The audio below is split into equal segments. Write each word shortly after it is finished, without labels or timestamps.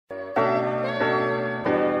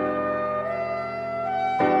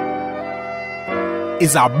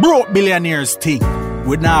is a broke billionaires thing.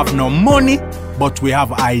 We don't have no money, but we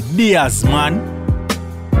have ideas, man.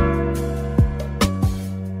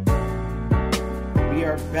 We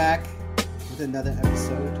are back with another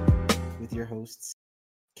episode with your hosts,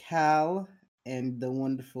 Cal and the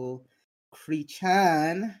wonderful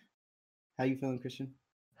Christian. How you feeling, Christian?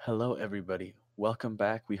 Hello, everybody. Welcome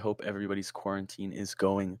back. We hope everybody's quarantine is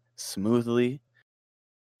going smoothly.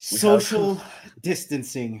 Social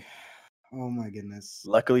distancing. Oh my goodness.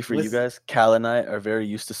 Luckily for you guys, Cal and I are very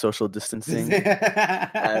used to social distancing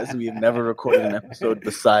as we have never recorded an episode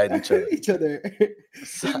beside each other.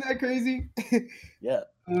 Isn't that crazy? Yeah.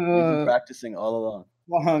 We've been practicing all along.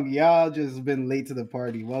 Well, y'all just been late to the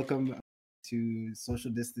party. Welcome to Social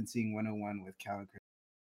Distancing 101 with Cal and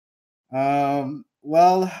Christian.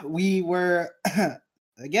 Well, we were,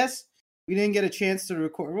 I guess we didn't get a chance to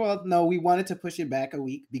record. Well, no, we wanted to push it back a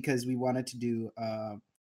week because we wanted to do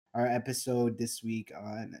our episode this week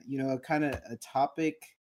on, kind of a topic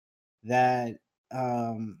that,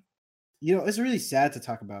 it's really sad to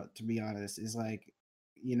talk about, to be honest, is like,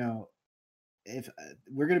 if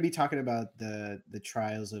we're going to be talking about the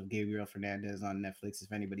trials of Gabriel Fernandez on Netflix,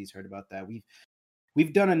 if anybody's heard about that,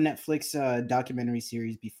 we've done a Netflix documentary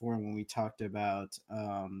series before when we talked about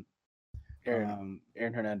Aaron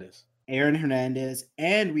Hernandez. Aaron Hernandez,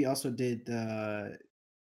 and we also did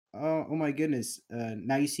oh my goodness,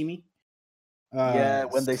 Now You See Me.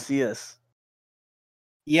 When They See Us.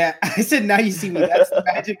 Yeah, I said Now You See Me. That's the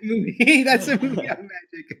Magic movie. That's a movie on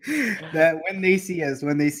Magic. That When They See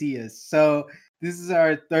Us. So this is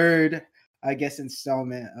our third, I guess,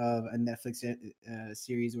 installment of a Netflix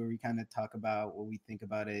series where we kind of talk about what we think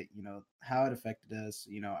about it, how it affected us,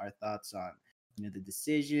 our thoughts on, the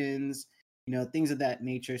decisions, things of that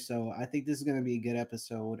nature. So I think this is going to be a good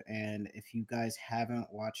episode. And if you guys haven't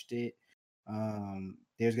watched it,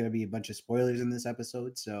 there's going to be a bunch of spoilers in this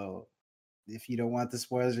episode. So if you don't want the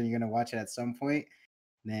spoilers and you're going to watch it at some point,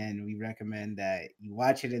 then we recommend that you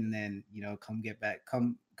watch it and then,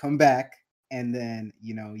 come back. And then,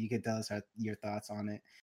 you can tell us your thoughts on it,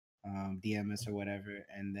 DM us or whatever.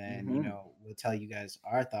 And then, we'll tell you guys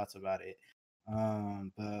our thoughts about it.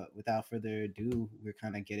 But without further ado, we're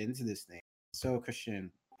kind of get into this thing. So,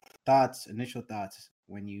 Christian, initial thoughts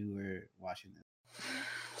when you were watching this.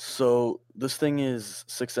 So this thing is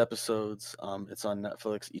 6 episodes. It's on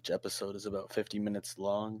Netflix. Each episode is about 50 minutes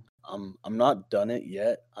long. I'm not done it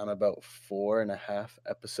yet. I'm about 4.5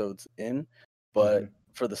 episodes in, but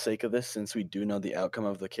for the sake of this, since we do know the outcome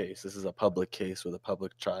of the case, this is a public case with a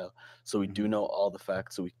public trial, so we do know all the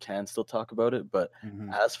facts, so we can still talk about it. But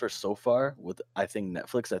as for so far, I think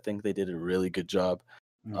Netflix, I think they did a really good job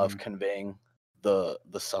of conveying the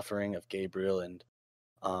suffering of Gabriel and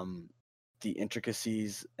the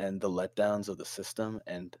intricacies and the letdowns of the system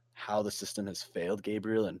and how the system has failed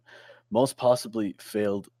Gabriel and most possibly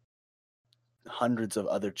failed hundreds of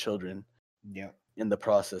other children in the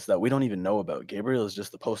process that we don't even know about. Gabriel is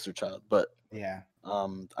just the poster child, but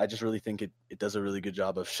I just really think it does a really good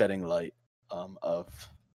job of shedding light of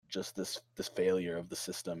just this failure of the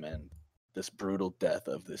system and this brutal death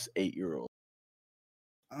of this 8-year-old.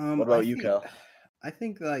 What about you, Cal? I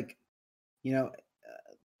think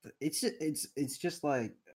it's just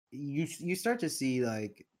like you start to see I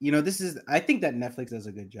think that Netflix does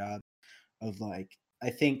a good job of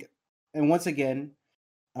and once again,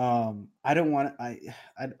 I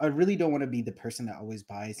really don't want to be the person that always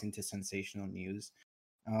buys into sensational news,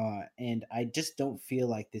 and I just don't feel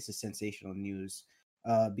like this is sensational news,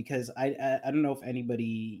 because I don't know if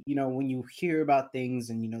anybody, when you hear about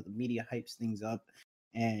things and the media hypes things up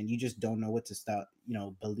and you just don't know what to stop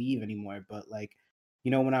believe anymore, but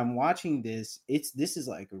when I'm watching this is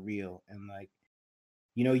like real, and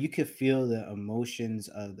you could feel the emotions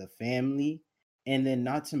of the family, and then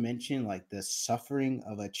not to mention the suffering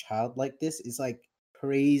of a child like this is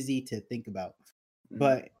crazy to think about.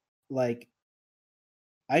 But I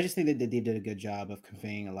just think that they did a good job of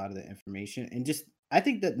conveying a lot of the information, and just I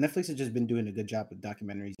think that Netflix has just been doing a good job with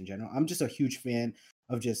documentaries in general. I'm just a huge fan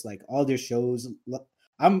of just all their shows.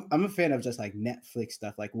 I'm a fan of just Netflix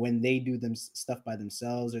stuff, when they do them stuff by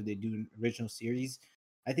themselves or they do an original series.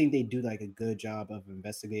 I think they do a good job of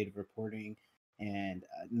investigative reporting and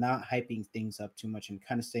not hyping things up too much and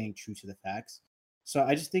kind of staying true to the facts. So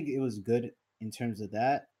I just think it was good in terms of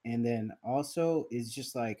that. And then also it's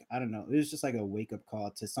just I don't know, it was just a wake-up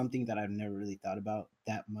call to something that I've never really thought about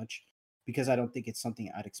that much, because I don't think it's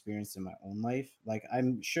something I'd experienced in my own life.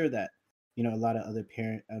 I'm sure that a lot of other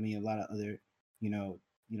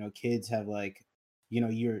kids have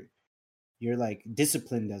you're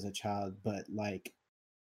disciplined as a child, but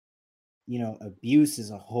abuse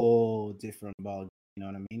is a whole different ball. You know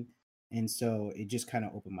what I mean? And so it just kind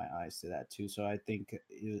of opened my eyes to that too. So I think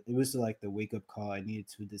it was like the wake up call I needed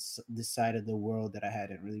to this side of the world that I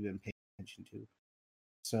hadn't really been paying attention to.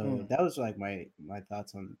 So Mm. that was like my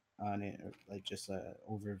thoughts on it, or like just a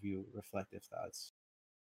overview, reflective thoughts.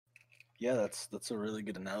 Yeah, that's a really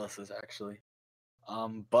good analysis actually.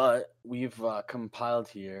 But we've compiled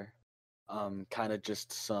here, kind of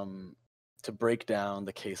just some to break down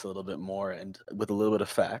the case a little bit more and with a little bit of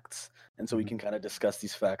facts, and so we Mhm. can kind of discuss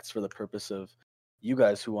these facts for the purpose of you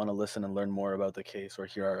guys who want to listen and learn more about the case or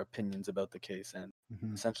hear our opinions about the case and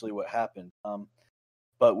Mhm. essentially what happened.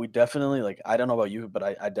 But we definitely like I don't know about you, but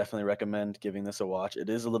I definitely recommend giving this a watch. It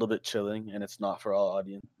is a little bit chilling, and it's not for all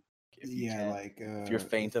audience. If you Yeah, can't, like if you're if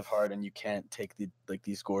faint of heart and you can't take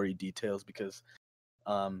these gory details because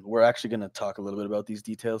we're actually going to talk a little bit about these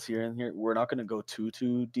details here and here. We're not going to go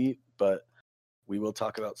too deep, but we will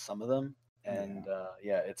talk about some of them. yeah, And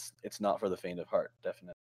yeah, it's not for the faint of heart,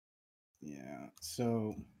 definitely. yeah.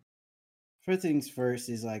 So first things first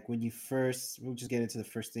is like when you first we'll just get into the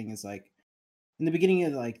first thing is like in the beginning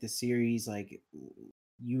of like the series, like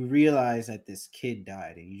you realize that this kid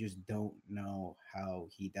died and you just don't know how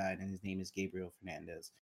he died, and his name is Gabriel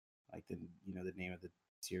Fernandez, like the name of the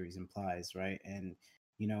series implies, right? And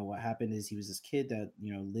what happened is he was this kid that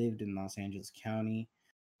lived in Los Angeles County,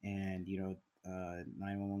 and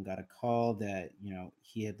 911 got a call that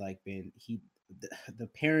he had like been he the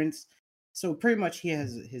parents. So pretty much he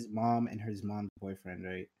has his mom and his mom's boyfriend,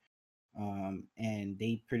 right? And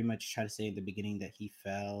they pretty much try to say at the beginning that he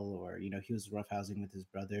fell, or he was roughhousing with his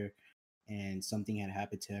brother, and something had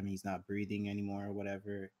happened to him. He's not breathing anymore or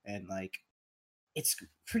whatever. And like it's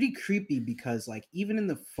pretty creepy because like even in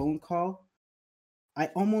the phone call, I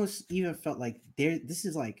almost even felt like this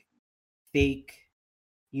is like fake,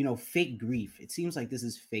 fake grief. It seems like this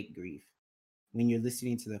is fake grief when you're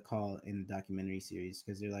listening to the call in the documentary series,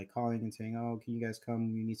 because they're like calling and saying, "Oh, can you guys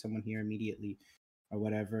come? We need someone here immediately," or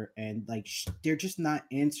whatever. And like they're just not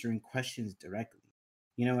answering questions directly.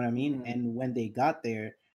 You know what I mean? Mm. And when they got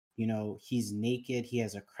there, he's naked. He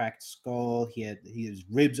has a cracked skull. His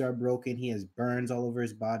ribs are broken. He has burns all over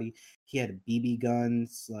his body. He had BB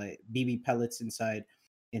guns, like BB pellets inside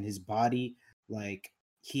in his body. Like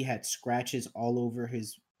he had scratches all over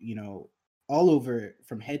his, all over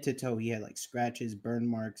from head to toe. He had like scratches, burn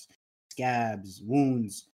marks, scabs,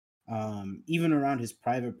 wounds, even around his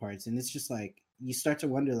private parts. And it's just like you start to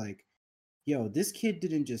wonder, like, yo, this kid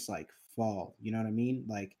didn't just like fall. You know what I mean?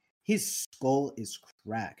 Like his skull is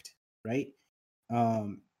cracked, right?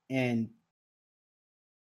 And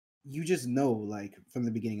you just know, like from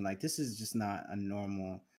the beginning, like this is just not a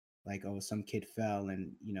normal, like, oh, some kid fell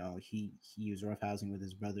and he was roughhousing with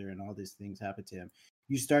his brother and all these things happened to him.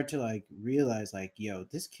 You start to like realize, like, yo,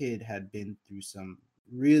 this kid had been through some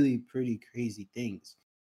really pretty crazy things.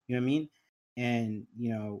 You know what I mean? And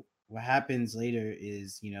what happens later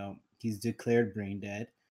is he's declared brain dead.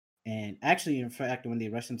 And actually, in fact, when they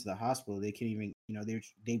rushed him to the hospital, they couldn't even,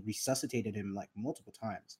 they resuscitated him like multiple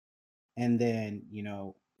times. And then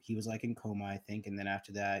he was like in coma, I think. And then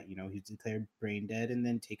after that, he was declared brain dead and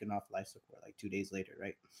then taken off life support like 2 days later,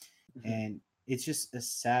 right? Mhm. And it's just a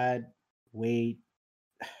sad way.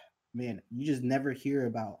 Man, you just never hear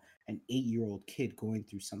about an 8-year-old kid going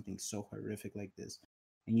through something so horrific like this.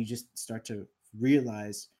 And you just start to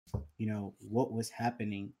realize what was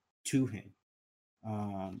happening to him.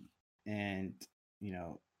 um and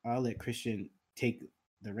I'll let Christian take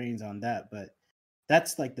the reins on that, but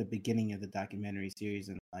that's like the beginning of the documentary series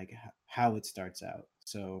and like how it starts out.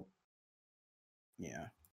 So yeah,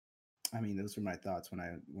 I mean, those were my thoughts when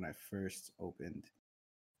I first opened,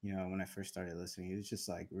 when I first started listening. It was just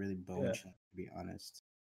like really bone Yeah. chilling, to be honest.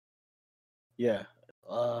 Yeah.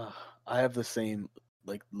 Uh, I have the same,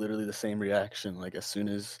 like literally the same reaction. Like as soon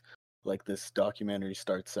as like this documentary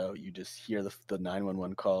starts out, you just hear the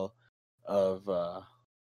 911 call of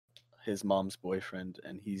his mom's boyfriend,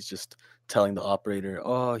 and he's just telling the operator,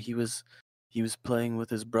 "Oh, he was playing with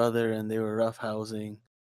his brother, and they were roughhousing,"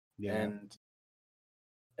 Yeah.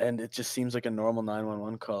 and it just seems like a normal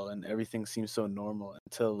 911 call, and everything seems so normal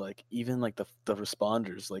until like even like the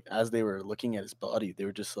responders, like as they were looking at his body, they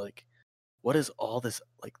were just like, what is all this,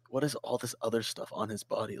 like what is all this other stuff on his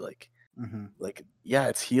body, Hmm. like yeah,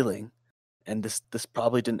 it's healing, and this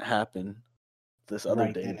probably didn't happen this other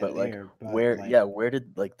Right day, then and but like there, but where, like, yeah, where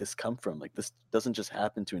did like this come from? Like this doesn't just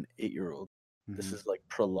happen to an 8-year-old. This mhm. is like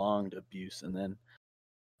prolonged abuse. And then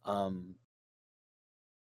um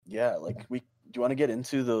yeah, like we do you want to get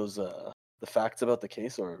into those the facts about the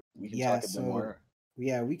case, or we can Yeah, talk a bit so more?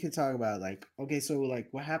 yeah, we could talk about like, okay, so like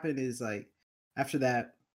what happened is like after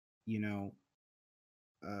that, you know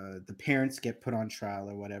the parents get put on trial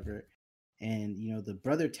or whatever, and the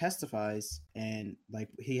brother testifies, and like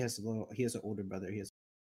he has an older brother. He has,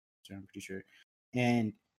 I'm pretty sure,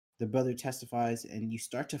 and the brother testifies, and you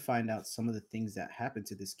start to find out some of the things that happened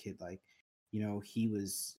to this kid. Like, he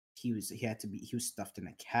was stuffed in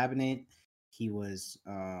a cabinet. He was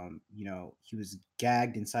he was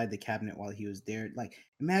gagged inside the cabinet while he was there. Like,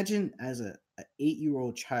 imagine as a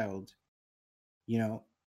 8-year-old child, you know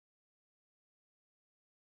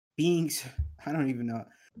being I don't even know,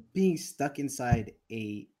 being stuck inside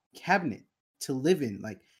a cabinet to live in.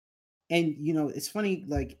 Like, and it's funny,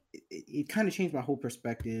 like it kind of changed my whole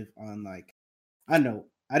perspective on, like, I know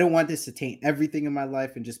I don't want this to taint everything in my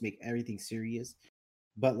life and just make everything serious,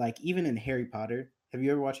 but like even in Harry Potter, have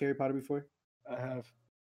you ever watched Harry Potter before? I have.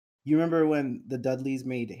 You remember when the Dudleys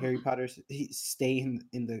made Harry Potter stay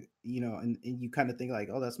in the and you kind of think like,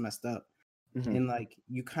 oh, that's messed up. Mhm. And like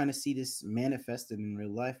you kind of see this manifested in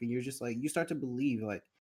real life, and you're just like, you start to believe, like,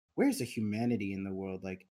 where's the humanity in the world?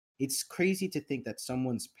 Like, it's crazy to think that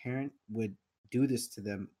someone's parent would do this to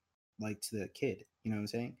them, like to the kid, you know what I'm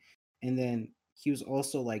saying? And then he was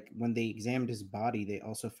also like, when they examined his body, they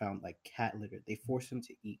also found like cat litter. They forced him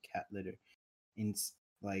to eat cat litter, and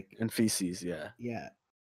like, And feces, yeah. yeah.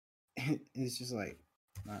 It's just like,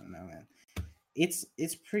 I don't know, man. It's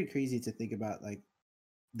pretty crazy to think about, like,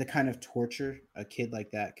 the kind of torture a kid like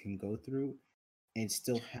that can go through and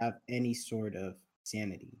still have any sort of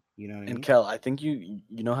sanity. You know what I And mean? Kel, I think you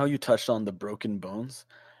know how you touched on the broken bones?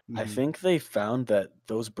 I Mhm. think they found that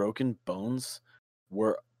those broken bones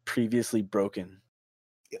were previously broken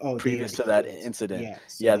Oh, they previous already to that healed. incident. Yeah,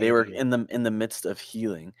 so Yeah, they they were already healed. in the midst of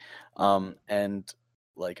healing. Mhm. And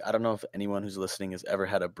like I don't know if anyone who's listening has ever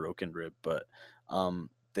had a broken rib, but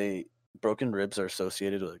they broken ribs are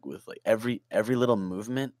associated with like every little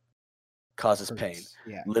movement causes pain. Hurts.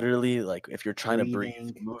 Yeah. Literally, like if you're trying to breathe,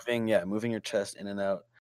 Breathing. moving your chest in and out,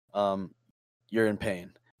 um, you're in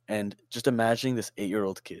pain. And just imagining this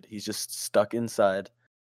 8-year-old kid, he's just stuck inside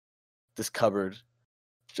this cupboard,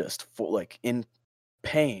 just like in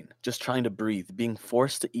pain, just trying to breathe, being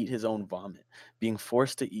forced to eat his own vomit, being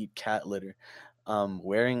forced to eat cat litter,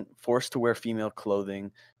 forced to wear female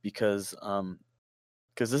clothing because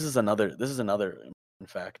this is another in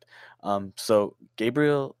fact. So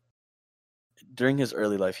Gabriel, during his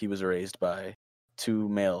early life, he was raised by two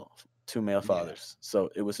male two male Yeah. fathers. So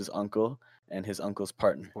it was his uncle and his uncle's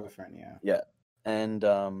partner. Boyfriend. Yeah. Yeah, and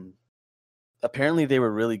apparently they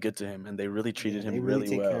were really good to him and they really Yeah. treated They him really really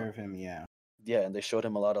take care well. of him. Yeah. Yeah, and they showed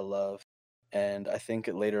him a lot of love. And I think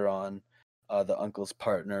later on, the uncle's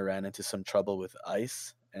partner ran into some trouble with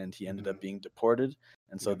ICE, and he ended Hmm. up being deported.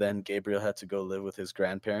 And so Yep. then Gabriel had to go live with his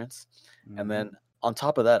grandparents. And Hmm. then on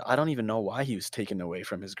top of that, I don't even know why he was taken away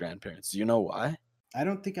from his grandparents. Do you know why? I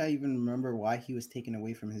don't think I even remember why he was taken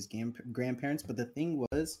away from his grandparents, but the thing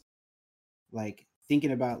was, like,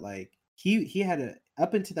 thinking about, like, he had a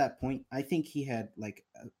up until that point, I think he had like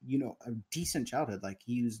a decent childhood. Like,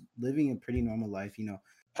 he was living a pretty normal life. I feel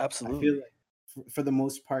Absolutely. like for the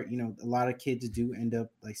most part, a lot of kids do end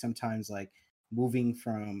up, like, sometimes, like, moving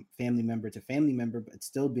from family member to family member, but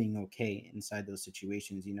still being okay inside those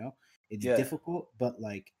situations. It's Yeah. difficult, but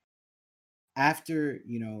like, after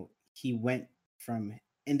he went from,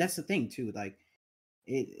 and that's the thing too, like,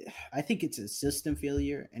 I think it's a system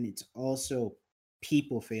failure, and it's also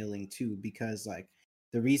people failing too, because, like,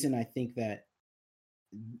 the reason I think that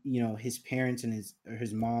his parents and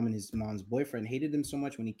his mom and his mom's boyfriend hated him so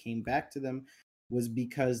much when he came back to them was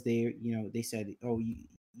because they said, oh,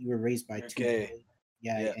 you were raised by You're two gay. gay,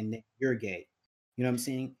 yeah, Yeah. and you're gay. You know what I'm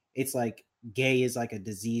saying? It's like gay is like a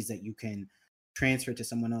disease that you can transfer to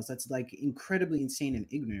someone else. That's like incredibly insane and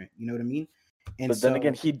ignorant. You know what I mean? And But then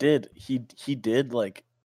again, so, he did like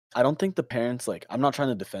I don't think the parents like I'm not trying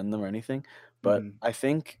to defend them or anything, but mhm. I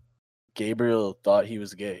think Gabriel thought he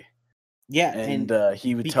was gay. Yeah, And and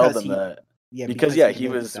he would tell because them he that yeah, because because yeah, he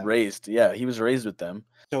lived with them. he was raised with them.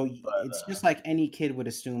 So But it's just like any kid would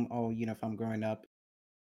assume, oh, if I'm growing up,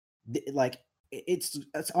 like, it's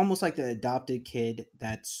almost like the adopted kid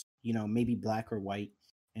that's maybe black or white,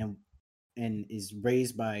 and is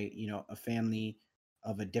raised by a family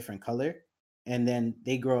of a different color, and then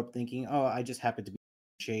they grow up thinking, oh, I just happen to be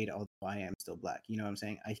shade, although I am still black. You know what I'm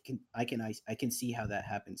saying? I can see how that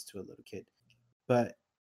happens to a little kid, but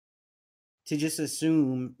to just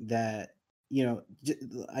assume that,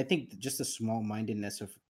 I think just the small mindedness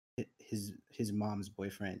of his mom's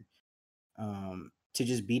boyfriend, to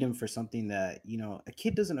just beat him for something that a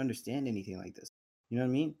kid doesn't understand anything like this. You know what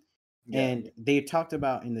I mean? yeah, And they talked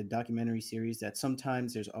about in the documentary series that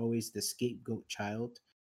sometimes there's always the scapegoat child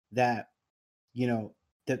that you know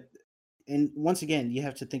that and once again, you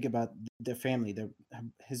have to think about the family.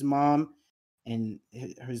 His mom and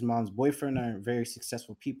his mom's boyfriend are very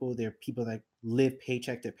successful people. They're people that live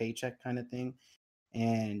paycheck to paycheck kind of thing,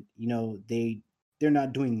 and they're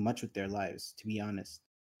not doing much with their lives, to be honest,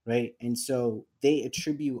 right? And so they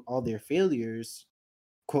attribute all their failures,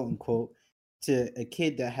 quote unquote, to a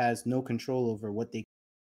kid that has no control over what they,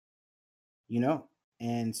 you know.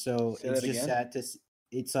 And so Say it's that just again. sad to.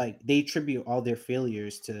 It's like they attribute all their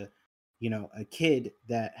failures to, a kid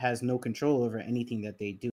that has no control over anything that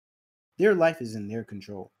they do. Their life is in their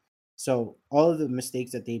control. So all of the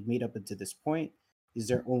mistakes that they've made up until this point is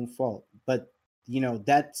their own fault. But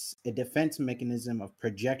that's a defense mechanism of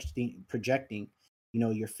projecting,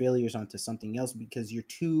 your failures onto something else because you're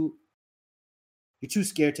too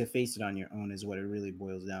scared to face it on your own is what it really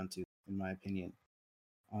boils down to, in my opinion.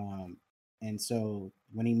 Um, and so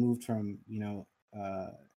when he moved from,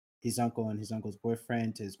 his uncle and his uncle's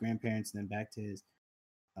boyfriend to his grandparents and then back to his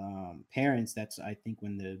parents, that's I think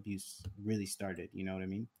when the abuse really started. You know what I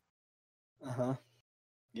mean? Uh-huh.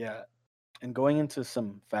 Yeah. And going into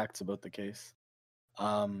some facts about the case,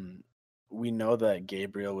 um, we know that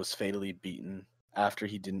Gabriel was fatally beaten after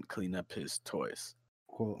he didn't clean up his toys.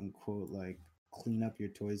 Quote unquote, like clean up your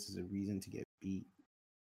toys is a reason to get beat.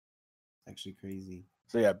 It's actually crazy.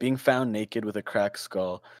 So yeah, being found naked with a cracked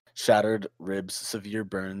skull, shattered ribs, severe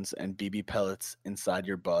burns, and BB pellets inside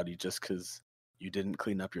your body just because you didn't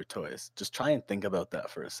clean up your toys. Just try and think about that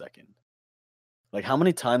for a second. Like, how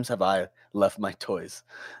many times have I left my toys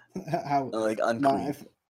How like my unclean?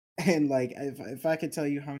 and like if I could tell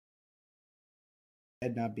you how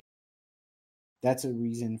I'd not be, that's a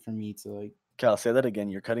reason for me to like. Cal, say that again.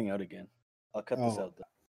 You're cutting out again. I'll cut this Oh, out. Though.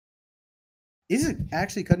 is it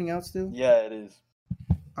actually cutting out still? Yeah, it is.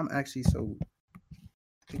 I'm actually so.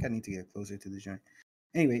 I think I need to get closer to the joint.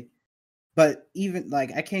 Anyway, but even like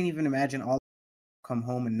I can't even imagine all come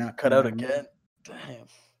home and not Cut clean out their room again. Damn.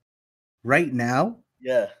 right now.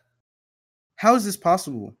 Yeah. How is this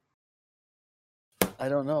possible? I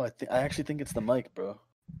don't know. I actually think it's the mic, bro.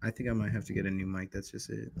 I think I might have to get a new mic. That's just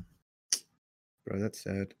it, bro. That's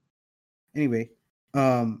sad. Anyway,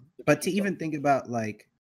 but to even think about like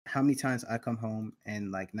how many times I come home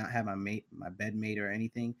and like not have my bed mate or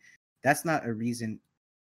anything, that's not a reason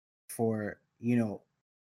for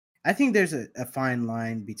I think there's a fine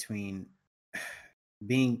line between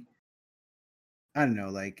being, I don't know,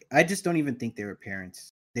 like I just don't even think they were parents.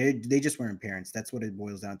 They just weren't parents. That's what it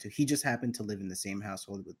boils down to. He just happened to live in the same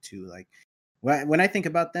household with two. Like when I think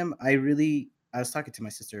about them, I was talking to my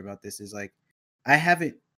sister about this. Is like I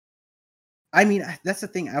haven't. I mean, that's the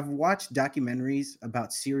thing. I've watched documentaries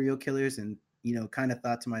about serial killers, and kind of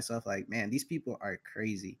thought to myself, like, man, these people are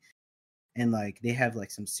crazy, and like they have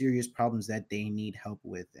like some serious problems that they need help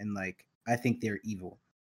with, and like I think they're evil.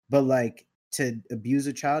 But like to abuse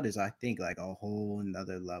a child is, I think, like a whole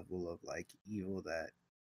another level of like evil that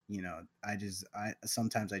I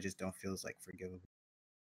sometimes I just don't feel is like forgivable,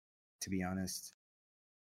 to be honest.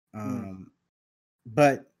 Mm.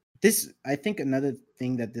 But this, I think, another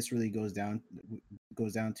thing that this really goes down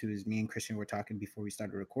to is me and Christian were talking before we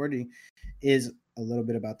started recording, is a little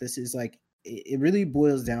bit about this, is like it really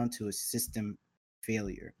boils down to a system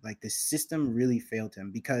failure. Like the system really failed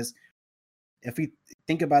him, because if we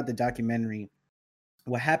think about the documentary,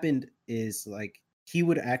 what happened is like he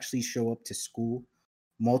would actually show up to school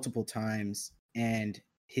multiple times, and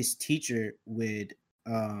his teacher would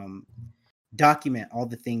document all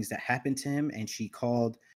the things that happened to him, and she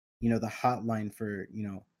called the hotline for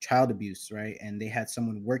child abuse, right? And they had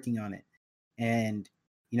someone working on it. And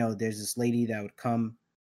there's this lady that would come,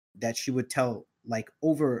 that she would tell, like,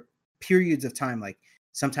 over periods of time, like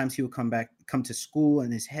sometimes he would come to school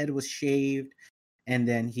and his head was shaved, and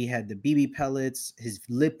then he had the BB pellets, his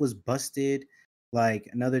lip was busted. Like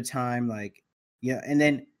another time, like, yeah. And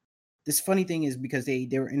then this funny thing is, because they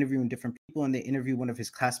were interviewing different people, and they interviewed one of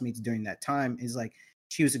his classmates during that time, is like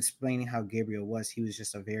she was explaining how Gabriel was. He was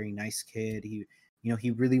just a very nice kid. He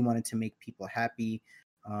really wanted to make people happy.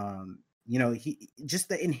 He just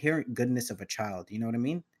the inherent goodness of a child, you know what I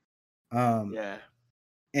mean? um Yeah.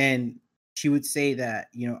 and she would say that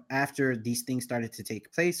after these things started to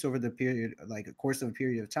take place over the period, like a course of a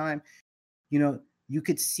period of time, you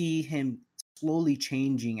could see him slowly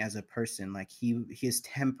changing as a person. Like his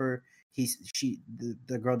temper,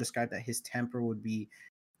 the girl described that his temper would be,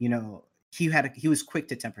 he was quick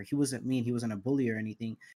to temper. He wasn't mean, he wasn't a bully or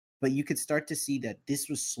anything, but you could start to see that this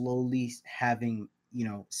was slowly having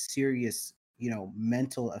serious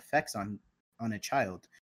mental effects on a child,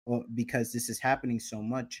 or because this is happening so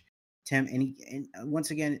much to him, and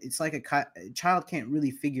once again, it's like a child can't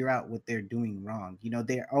really figure out what they're doing wrong.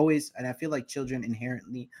 They're always, and I feel like children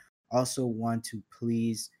inherently also want to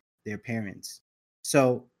please their parents.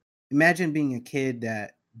 So imagine being a kid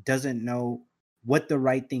that doesn't know what the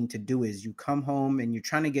right thing to do is. You come home and you're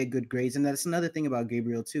trying to get good grades, and that's another thing about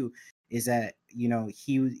Gabriel too, is that he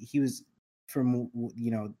was from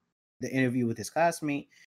the interview with his classmate.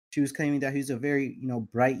 She was claiming that he was a very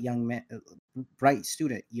bright young man, bright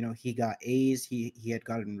student. He got A's. He had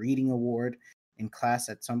gotten reading award in class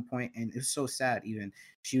at some point, and it was so sad. Even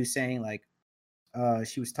she was saying like,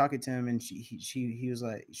 she was talking to him, and he was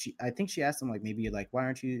like, I think she asked him like, maybe like, why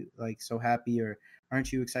aren't you like so happy, or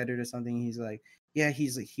aren't you excited or something? He's like, yeah. He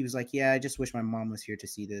was like, yeah, I just wish my mom was here to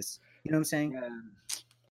see this. You know what I'm saying? Yeah.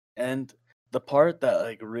 And the part that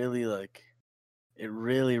like really like it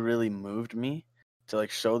really moved me to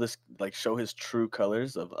like show his true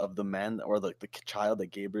colors of the man, or like the child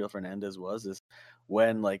that Gabriel Fernandez was, is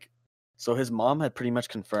when like, so his mom had pretty much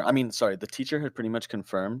confirmed, I mean, sorry, the teacher had pretty much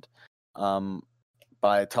confirmed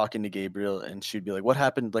by talking to Gabriel, and she'd be like, what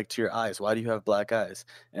happened like to your eyes? Why do you have black eyes?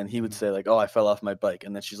 And he would say like, oh, I fell off my bike.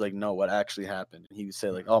 And then she's like, no, what actually happened? And he would say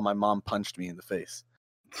like, oh, my mom punched me in the face.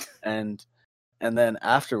 And then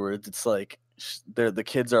afterwards, it's like the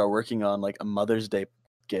kids are working on like a Mother's Day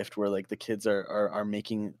gift, where like the kids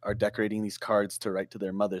are decorating these cards to write to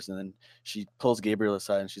their mothers. And then she pulls Gabriel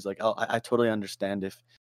aside and she's like, oh, I totally understand if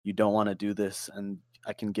you don't want to do this, and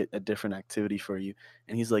I can get a different activity for you.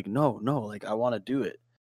 And he's like, no, like I want to do it.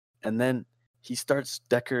 And then he starts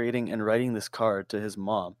decorating and writing this card to his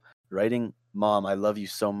mom, writing, Mom, I love you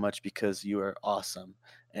so much because you are awesome,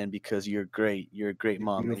 and because you're great. You're a great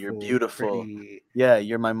mom, and you're beautiful. Pretty. Yeah,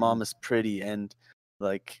 my mom is pretty, and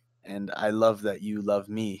I love that you love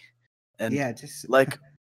me. And Yeah, just like,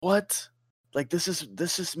 what? Like, this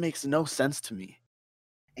just makes no sense to me.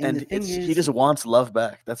 and the And thing he is, just wants love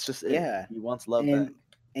back. That's just it. yeah, He wants love back.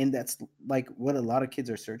 and that's like what a lot of kids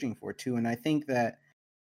are searching for too. And I think that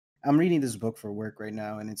I'm reading this book for work right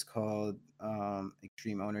now, and it's called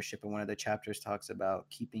Extreme Ownership, and one of the chapters talks about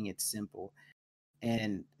keeping it simple.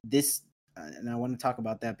 And and I want to talk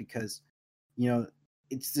about that because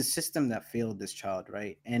it's the system that failed this child,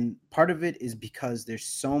 right? And part of it is because there's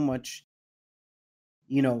so much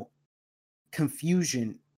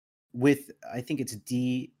confusion with, I think it's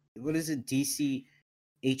DCHS,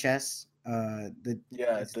 it's the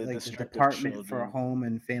like the destructive Department for children. Home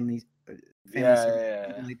and Family Yeah, Services, yeah,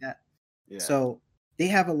 something like that. yeah. So they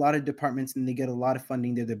have a lot of departments and they get a lot of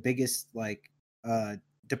funding. They're the biggest like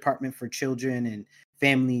department for children and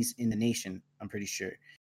families in the nation, I'm pretty sure.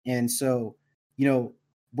 And so,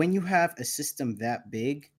 when you have a system that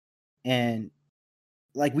big, and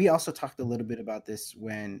like we also talked a little bit about this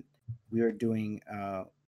when we were doing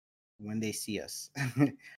When They See Us.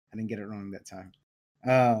 I didn't get it wrong that time.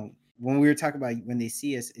 When we were talking about When They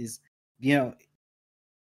See Us, is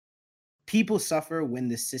people suffer when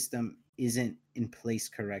the system isn't in place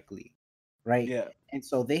correctly, right? Yeah. And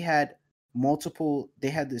so they had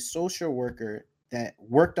this social worker that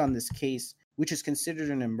worked on this case, which is considered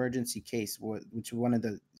an emergency case, which one of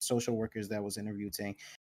the social workers that was interviewed saying.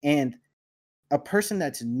 And a person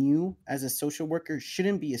that's new as a social worker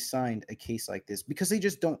shouldn't be assigned a case like this because they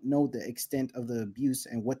just don't know the extent of the abuse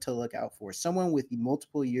and what to look out for. Someone with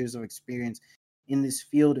multiple years of experience in this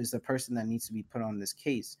field is the person that needs to be put on this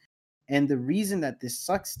case. And the reason that this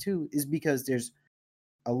sucks too is because there's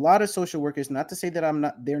a lot of social workers, not to say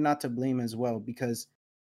that they're not to blame as well, because,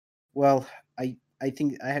 well, I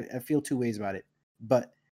think I feel two ways about it.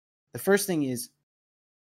 But the first thing is,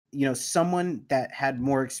 someone that had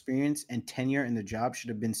more experience and tenure in the job should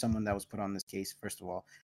have been someone that was put on this case, first of all.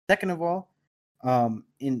 Second of all,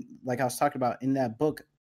 in like I was talking about in that book,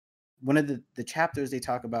 one of the chapters they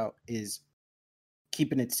talk about is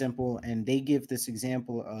keeping it simple, and they give this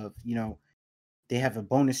example of, they have a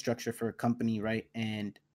bonus structure for a company, right?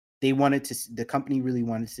 And the company really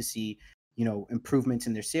wanted to see, improvements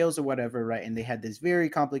in their sales or whatever, right? And they had this very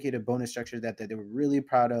complicated bonus structure that they were really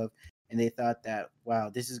proud of. And they thought that, wow,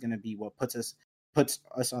 this is going to be what puts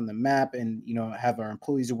us on the map, and have our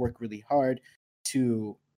employees work really hard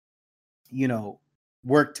to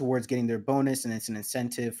work towards getting their bonus, and it's an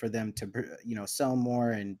incentive for them to sell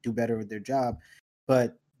more and do better with their job.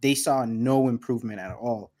 But they saw no improvement at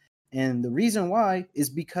all. And the reason why is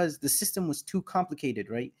because the system was too complicated,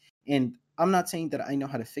 right? And I'm not saying that I know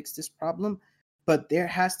how to fix this problem, but there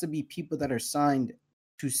has to be people that are signed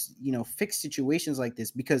to fix situations like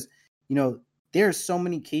this, because there are so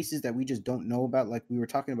many cases that we just don't know about, like we were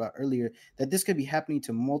talking about earlier, that this could be happening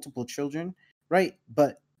to multiple children, right?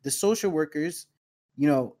 But the social workers,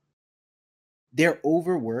 they're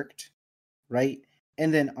overworked, right?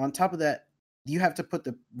 And then on top of that, you have to put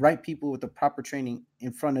the right people with the proper training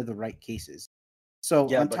in front of the right cases. So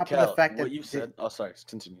Yeah, on but top of the Cal, fact what that you said. Oh, sorry.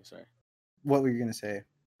 Continue. Sorry. what were you gonna say?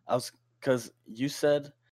 I was because you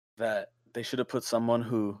said that they should have put someone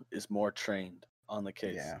who is more trained on the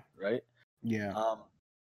case, Yeah, right? yeah, Um,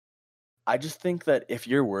 I just think that if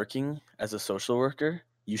you're working as a social worker,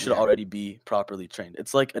 you should yeah. already be properly trained.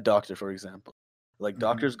 It's like a doctor, for example. Like Hmm.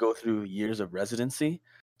 doctors go through years of residency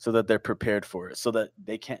so that they're prepared for it, so that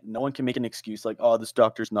they can't, no one can make an excuse like, oh, this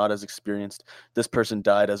doctor's not as experienced. This person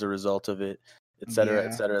died as a result of it, et cetera,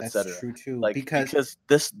 et Yeah, cetera, et that's cetera. true too. Like, Because because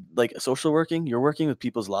this, like social working, you're working with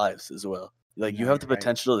people's lives as well. Like, you no, have you're the right.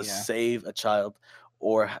 potential to Yeah. save a child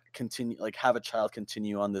or continue, like, have a child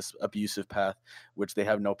continue on this abusive path which they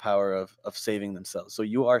have no power of saving themselves. So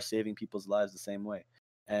you are saving people's lives the same way.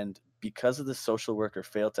 And because of the social worker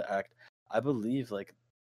failed to act, I believe like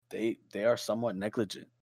they are somewhat negligent.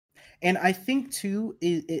 And I think too,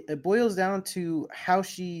 it boils down to how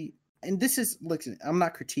she. And this is, listen, I'm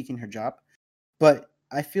not critiquing her job, but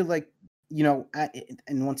I feel like,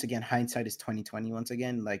 and once again, hindsight is 2020. Once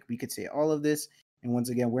again, like we could say all of this, and once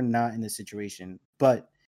again, we're not in this situation. But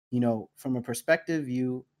from a perspective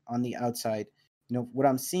view on the outside, what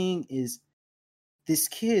I'm seeing is this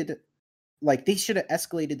kid, like they should have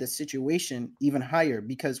escalated the situation even higher,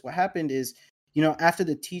 because what happened is, after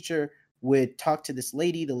the teacher would talk to this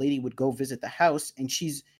lady, the lady would go visit the house, and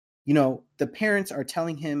she's, the parents are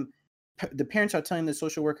telling him, the parents are telling the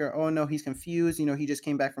social worker, oh no, he's confused, he just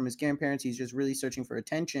came back from his grandparents, he's just really searching for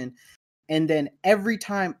attention. And then every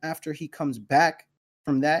time after he comes back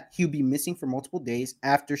from that, he'll be missing for multiple days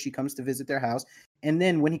after she comes to visit their house. And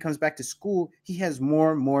then when he comes back to school, he has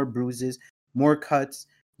more bruises, more cuts,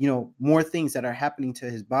 more things that are happening to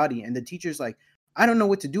his body. And the teacher's like, I don't know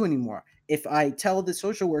what to do anymore. If I tell the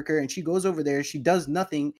social worker and she goes over there, she does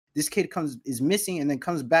nothing, this kid is missing and then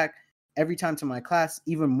comes back every time to my class,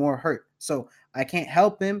 even more hurt. So I can't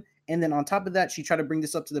help him. And then on top of that, she tried to bring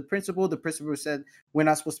this up to the principal. The principal said, we're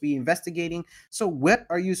not supposed to be investigating. So what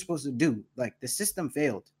are you supposed to do? Like, the system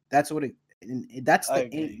failed. That's what I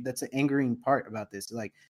agree. that's the angering part about this.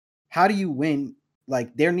 Like, how do you win?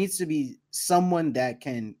 Like, there needs to be someone that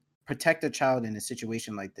can protect a child in a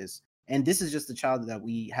situation like this. And this is just the child that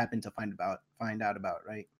we happen to find out about,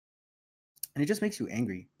 right? And it just makes you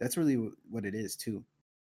angry. That's really what it is too.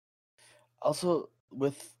 Also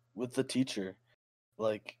with the teacher,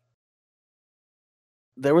 like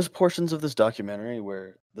there was portions of this documentary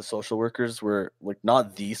where the social workers were like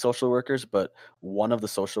not the social workers, but one of the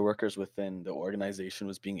social workers within the organization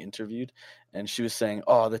was being interviewed, and she was saying,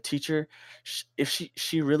 "Oh, the teacher, if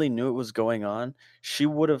she really knew it was going on, she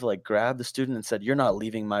would have like grabbed the student and said, 'You're not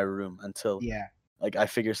leaving my room until Yeah. like I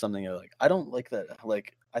figure something out.'" Like I don't like that.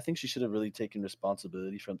 Like I think she should have really taken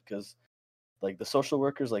responsibility from because like the social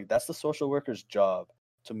workers, like that's the social worker's job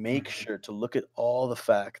to make Hmm. sure to look at all the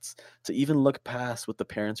facts, to even look past what the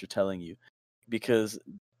parents are telling you, because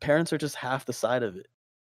parents are just half the side of it.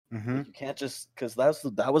 Hmm. Like you can't just because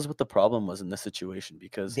that was what the problem was in this situation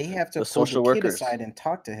because They have to the pull the social kid workers aside and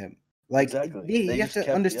talk to him. Like, exactly they you have just to kept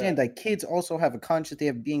yeah understand, like, kids also have a conscious way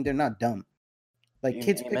of being. They're not dumb. Like,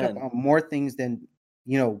 kids pick up amen. on more things than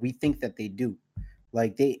we think that they do.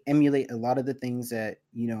 Like, they emulate a lot of the things that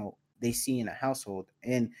they see in a household,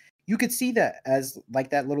 and you could see that, as like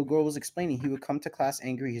that little girl was explaining. He would come to class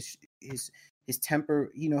angry. His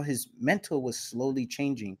temper, his mental was slowly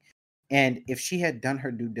changing. And if she had done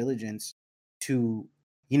her due diligence to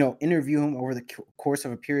interview him over the course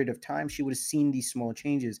of a period of time, she would have seen these small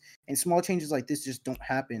changes. And small changes like this just don't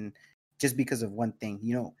happen just because of one thing.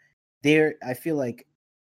 There, I feel like,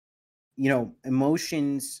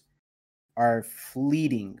 emotions are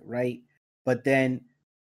fleeting, right? But then,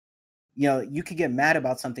 you could get mad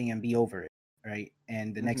about something and be over it, right?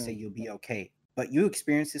 And the next day Hmm. you'll be okay. But you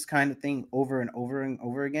experience this kind of thing over and over and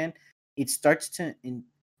over again, it starts to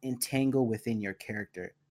entangle within your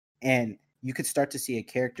character. And you could start to see a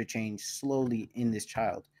character change slowly in this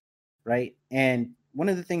child, right? And one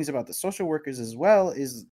of the things about the social workers as well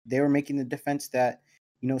is they were making the defense that,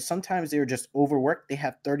 sometimes they're just overworked. They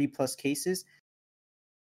have 30 plus cases.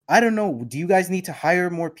 I don't know. Do you guys need to hire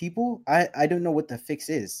more people? I don't know what the fix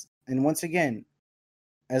is. And once again,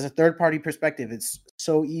 as a third party perspective, it's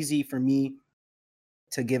so easy for me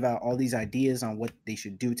to give out all these ideas on what they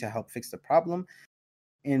should do to help fix the problem.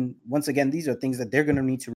 And once again, these are things that they're going to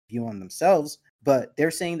need to review on themselves. But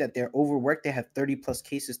they're saying that they're overworked. They have 30 plus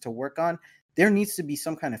cases to work on. There needs to be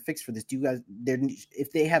some kind of fix for this. Do you guys,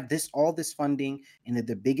 if they have all this funding, and they're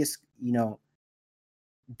the biggest,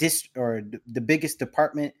 the biggest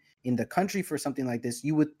department in the country for something like this,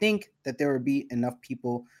 you would think that there would be enough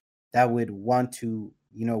people that would want to,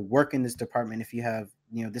 work in this department. If you have,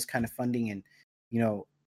 this kind of funding and,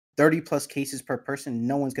 30 plus cases per person,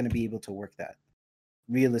 no one's going to be able to work that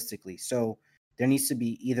realistically. So there needs to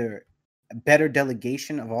be either a better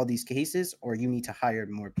delegation of all these cases, or you need to hire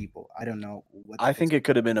more people. I don't know what the I fix. think it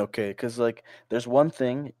could have been okay because like there's one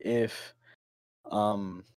thing if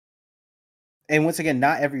um And once again,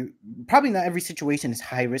 probably not every situation is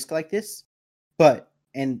high risk like this, but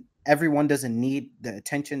and everyone doesn't need the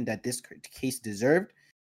attention that this case deserved,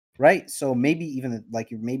 right? So maybe even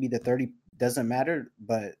like maybe the 30 doesn't matter,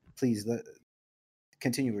 but please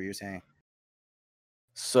continue what you're saying.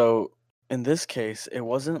 so in this case it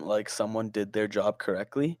wasn't like someone did their job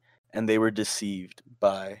correctly and they were deceived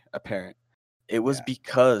by a parent. It was Yeah,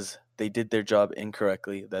 because they did their job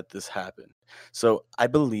incorrectly that this happened. So I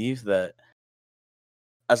believe that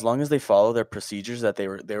as long as they follow their procedures that they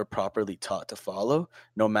were properly taught to follow,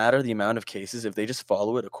 no matter the amount of cases, if they just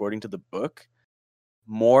follow it according to the book,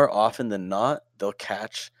 more often than not, they'll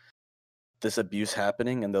catch this abuse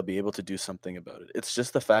happening and they'll be able to do something about it. It's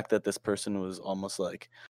just the fact that this person was almost like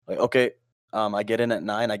okay, I get in at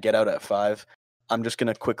 9, I get out at 5. I'm just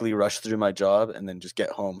gonna quickly rush through my job and then just get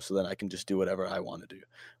home so then I can just do whatever I want to do.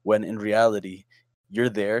 When in reality, you're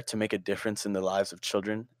there to make a difference in the lives of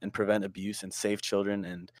children and prevent abuse and save children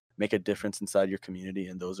and make a difference inside your community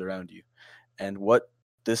and those around you. And what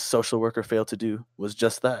this social worker failed to do was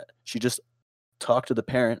just that. She just talked to the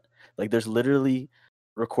parent. Like there's literally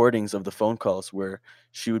recordings of the phone calls where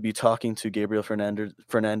she would be talking to Gabriel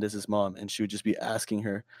Fernandez's mom, and she would just be asking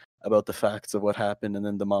her about the facts of what happened, and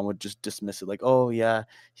then the mom would just dismiss it like, "Oh yeah,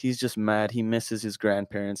 he's just mad. He misses his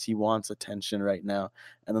grandparents. He wants attention right now."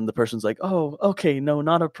 And then the person's like, "Oh, okay, no,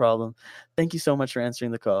 not a problem. Thank you so much for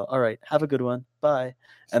answering the call. All right, have a good one. Bye."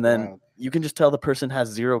 it's And then wild. you can just tell the person has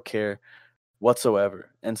zero care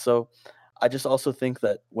whatsoever. And so I just also think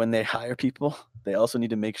that when they hire people, they also need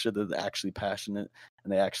to make sure that they're actually passionate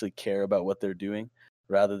and they actually care about what they're doing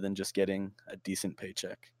rather than just getting a decent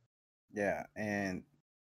paycheck. Yeah, and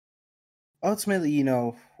ultimately,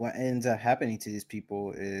 what ends up happening to these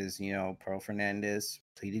people is, Pearl Fernandez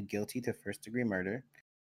pleaded guilty to first degree murder,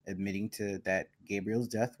 admitting to that Gabriel's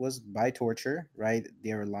death was by torture, right?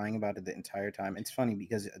 They were lying about it the entire time. It's funny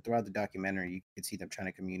because throughout the documentary, you could see them trying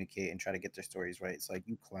to communicate and try to get their stories right. It's like,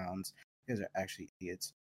 you clowns, you guys are actually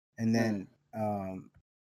idiots. And Mm. then,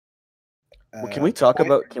 Well, can we the talk about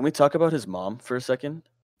boyfriend, can we talk about his mom for a second?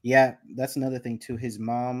 yeah, that's another thing too. His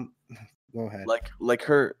mom, go ahead. Like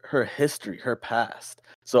her history, her past.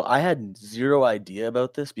 So I had zero idea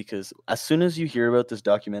about this because as soon as you hear about this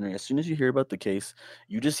documentary, as soon as you hear about the case,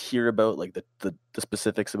 you just hear about like the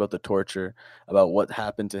specifics about the torture, about what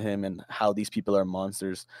happened to him and how these people are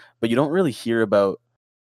monsters, but you don't really hear about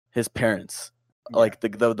his parents, Yeah, like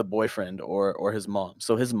the boyfriend or his mom.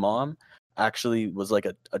 So his mom actually was like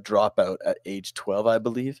a dropout at age 12, I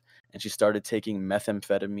believe, and she started taking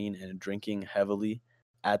methamphetamine and drinking heavily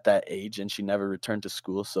at that age, and she never returned to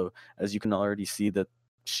school. So as you can already see that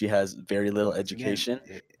she has very little once again, education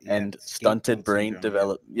yeah, and scapegoat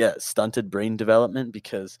syndrome. Yeah, stunted brain development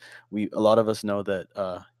because we a lot of us know that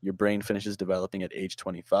your brain finishes developing at age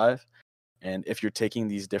 25, and if you're taking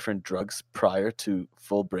these different drugs prior to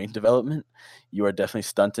full brain development, you are definitely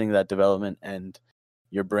stunting that development, and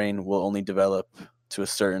your brain will only develop to a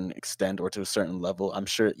certain extent or to a certain level. I'm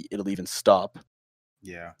sure it'll even stop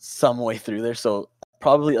yeah, some way through there. So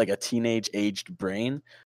probably like a teenage aged brain,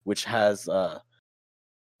 which has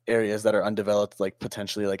areas that are undeveloped, like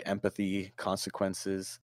potentially like empathy,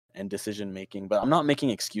 consequences, and decision making. But I'm not making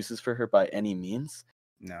excuses for her by any means.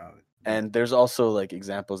 no, And there's also like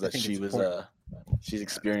examples I that think she it's was important. she's Yeah.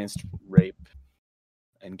 experienced rape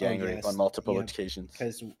and Oh gang rape on yes, multiple yeah, occasions.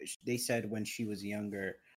 because they said when she was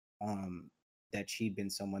younger, um, that she'd been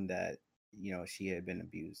someone that, she had been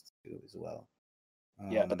abused too as well.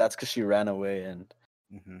 Yeah, but Um, that's because she ran away and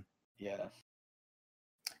mhm. yeah.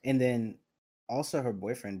 And then also her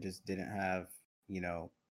boyfriend just didn't have, you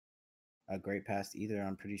know, a great past either.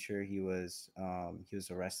 I'm pretty sure he was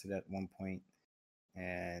arrested at one point,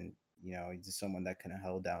 and he's just someone that kind of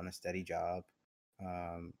held down a steady job.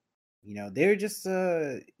 Um, they're just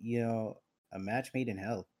a match made in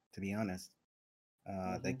hell, to be honest.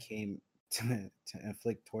 Hmm. That came to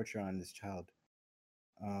inflict torture on this child.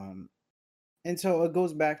 Um, and so it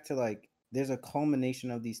goes back to like there's a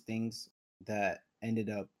culmination of these things that ended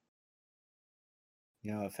up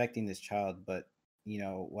affecting this child. But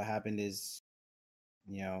what happened is,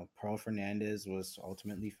 Pearl Fernandez was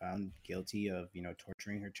ultimately found guilty of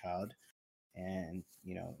torturing her child and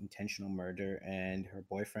intentional murder. And her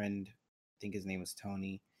boyfriend, I think his name was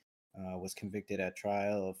Tony, was convicted at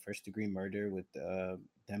trial of first-degree murder, with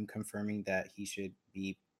them confirming that he should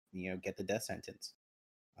be, get the death sentence.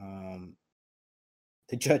 Um,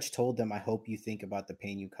 the judge told them, "I hope you think about the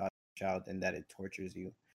pain you caused your child and that it tortures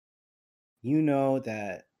you." You know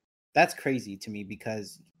that's crazy to me,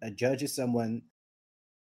 because a judge is someone,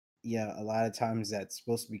 a lot of times that's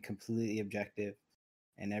supposed to be completely objective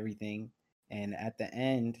and everything. And at the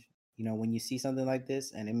end, when you see something like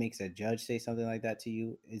this and it makes a judge say something like that to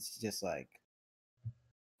you, it's just like,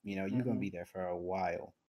 you're gonna be there for a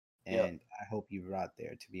while. Yep. And I hope you rot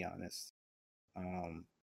there, to be honest.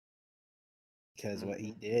 Because what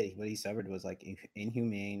he did, what he suffered was like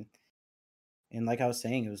inhumane. And like I was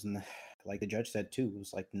saying, it was like the judge said too, it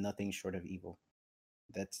was like nothing short of evil.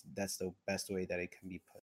 That's the best way that it can be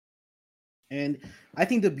put. And I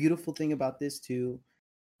think the beautiful thing about this too,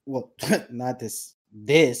 well, not this,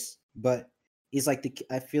 but it's like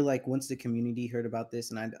I feel like once the community heard about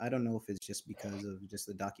this, and I don't know if it's just because of just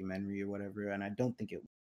the documentary or whatever, and I don't think it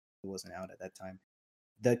wasn't out at that time.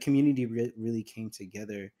 The community really came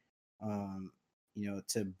together,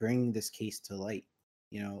 to bring this case to light.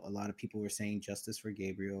 A lot of people were saying justice for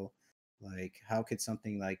Gabriel. Like, how could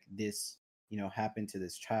something like this, happen to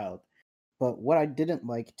this child? But what I didn't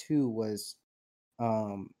like too was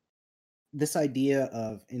this idea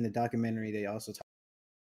of, in the documentary, they also talk,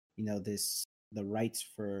 the rights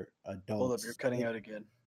for adults. Hold up, you're cutting out again.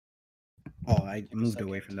 Oh, I moved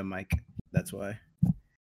away from the mic. That's why.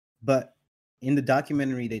 But in the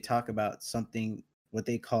documentary, they talk about something, what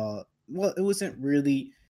they call, well, it wasn't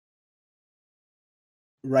really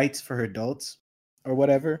rights for adults or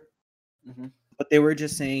whatever, but they were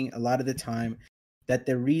just saying a lot of the time that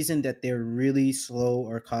the reason that they're really slow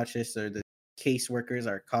or cautious, or the caseworkers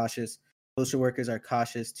are cautious, social workers are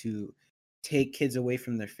cautious to take kids away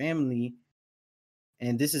from their family,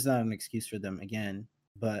 and this is not an excuse for them again,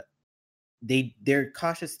 but they're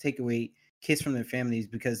cautious to take away kids from their families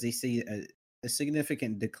because they see a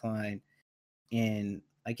significant decline in,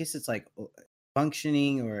 I guess it's like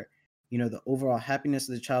functioning, or the overall happiness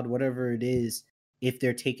of the child, whatever it is, if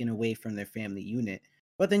they're taken away from their family unit.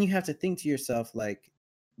 But then you have to think to yourself, like,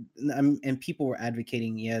 and people were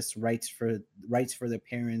advocating, yes, rights for their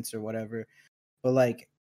parents or whatever, but like,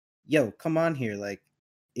 yo, come on here, like,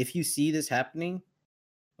 if you see this happening,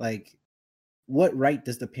 like, what right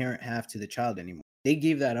does the parent have to the child anymore? They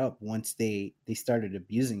gave that up once they started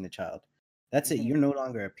abusing the child. That's it. You're no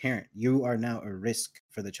longer a parent. You are now a risk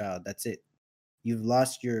for the child. That's it. You've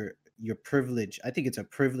lost your privilege. I think it's a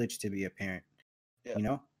privilege to be a parent.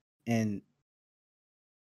 And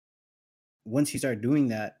once you start doing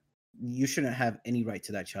that, you shouldn't have any right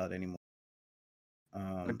to that child anymore.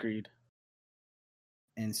 Agreed.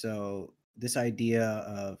 And so this idea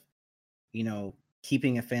of,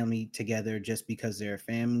 keeping a family together just because they're a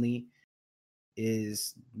family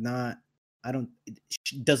is not,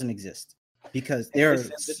 it doesn't exist, because there are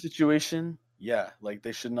the situation. Yeah, like,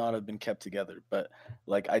 they should not have been kept together. But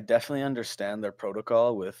like, I definitely understand their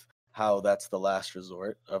protocol with how that's the last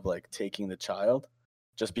resort of like taking the child,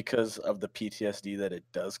 just because of the PTSD that it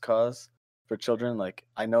does cause for children. Like,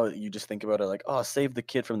 I know that you just think about it like, oh, save the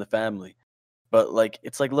kid from the family. But like,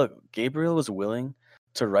 it's like, look, Gabriel was willing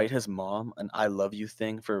to write his mom an I love you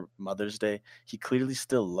thing for Mother's Day. He clearly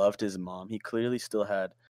still loved his mom. He clearly still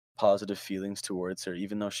had positive feelings towards her,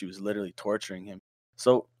 even though she was literally torturing him.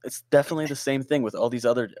 So it's definitely the same thing with all these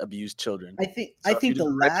other abused children. I think if you the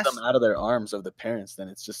just rip last them out of their arms of the parents, then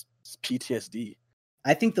it's just PTSD.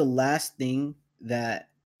 I think the last thing that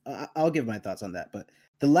I'll give my thoughts on that, but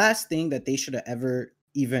the last thing that they should have ever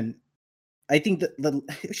even, I think that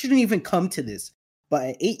it shouldn't even come to this, but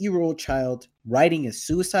an 8-year-old child writing a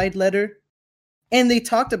suicide letter, and they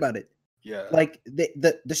talked about it. Yeah. Like,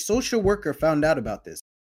 the social worker found out about this,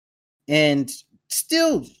 and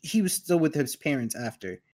still he was still with his parents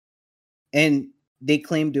after, and they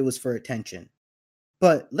claimed it was for attention.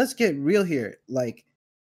 But let's get real here. Like,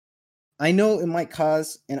 I know it might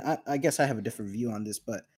cause, and I guess I have a different view on this,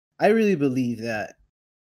 but I really believe that,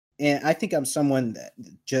 and I think I'm someone that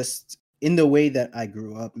just, in the way that I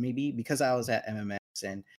grew up, maybe because I was at MMS,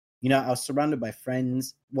 and I was surrounded by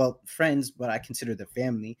friends, but I consider the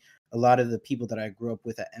family. A lot of the people that I grew up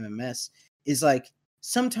with at MMS is like,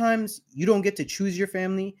 sometimes you don't get to choose your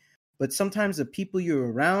family, but sometimes the people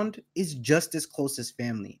you're around is just as close as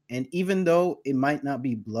family. And even though it might not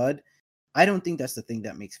be blood, I don't think that's the thing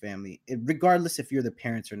that makes family. Regardless if you're the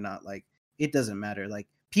parents or not, like, it doesn't matter. Like,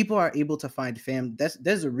 people are able to find family.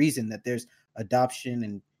 There's a reason that there's adoption,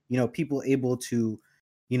 and people able to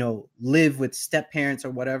live with step parents or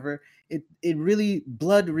whatever. It really,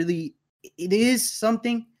 blood really, it is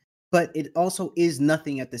something, but it also is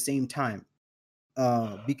nothing at the same time,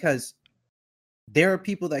 because there are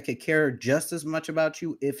people that could care just as much about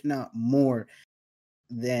you, if not more,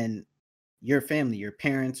 than your family, your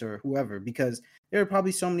parents, or whoever. Because there are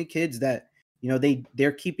probably so many kids that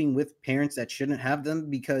they're keeping with parents that shouldn't have them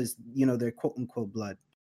because they're quote unquote blood,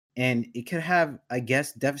 and it could have, I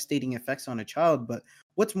guess, devastating effects on a child. But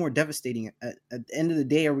what's more devastating at the end of the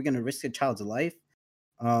day? Are we going to risk a child's life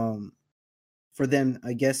for them?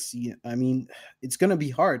 I guess. I mean, it's going to be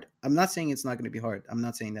hard. I'm not saying it's not going to be hard. I'm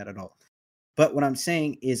not saying that at all. But what I'm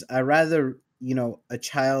saying is, I rather a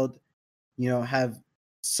child have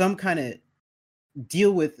some kind of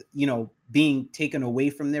deal with being taken away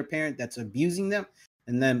from their parent that's abusing them,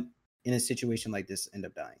 and then in a situation like this end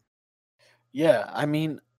up dying. Yeah, I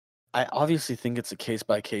mean, I obviously think it's a case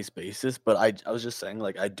by case basis, but I was just saying,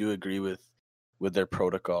 like, I do agree with their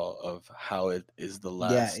protocol of how it is the Yeah,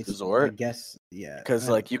 last I resort, guess. Yeah, because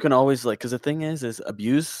like you can always like, because the thing is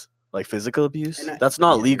abuse, like physical and abuse, I, that's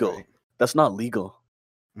not yeah, you're legal. right. That's not legal.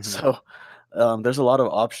 Mhm. So there's a lot of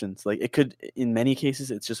options. Like it could, in many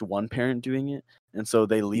cases, it's just one parent doing it, and so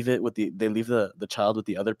they leave the child with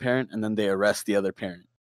the other parent, and then they arrest the other parent.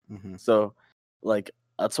 Mhm. So, like,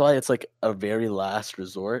 that's why it's like a very last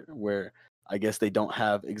resort where I guess they don't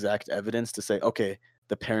have exact evidence to say, okay,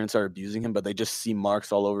 the parents are abusing him, but they just see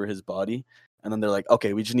marks all over his body. And then they're like,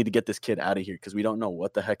 okay, we just need to get this kid out of here because we don't know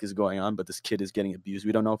what the heck is going on, but this kid is getting abused.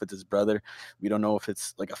 We don't know if it's his brother. We don't know if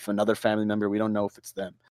it's like another family member. We don't know if it's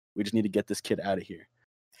them. We just need to get this kid out of here.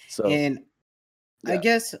 So, And I yeah.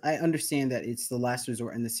 guess I understand that it's the last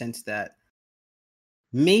resort in the sense that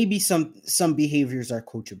maybe some behaviors are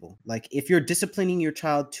coachable. Like if you're disciplining your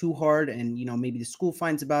child too hard, and maybe the school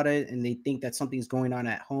finds about it and they think that something's going on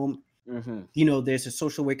at home, there's a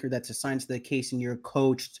social worker that's assigned to the case, and you're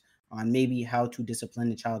coached on maybe how to discipline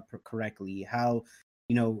the child correctly, how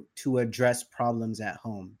to address problems at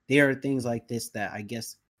home. There are things like this that I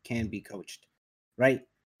guess can be coached, right?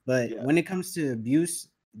 But Yeah. when it comes to abuse,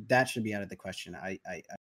 that should be out of the question.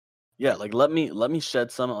 Yeah, like let me shed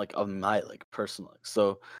some like of my like personal.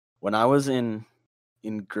 So when I was in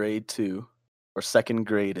grade 2 or second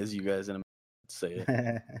grade, as you guys in America would say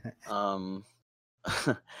it, um,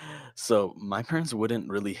 so my parents wouldn't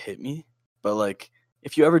really hit me, but like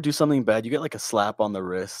if you ever do something bad, you get like a slap on the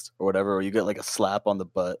wrist or whatever, or you get like a slap on the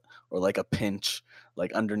butt or like a pinch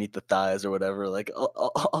like underneath the thighs or whatever. Like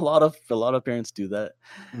a lot of parents do that.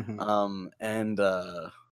 Mhm. And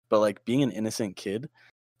but like being an innocent kid,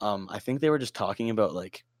 I think they were just talking about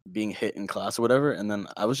like being hit in class or whatever, and then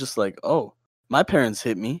I was just like, "Oh, my parents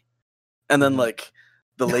hit me," and then Mhm. like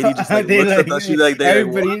the lady just like They looks at like us, she's like, "They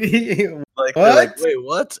like what?" everybody. Like they're like, What? "Wait,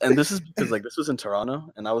 what?" And this is because like this was in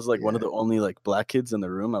Toronto, and I was like one of Yeah, the only like black kids in the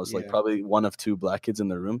room. I was like yeah. probably one of 2 black kids in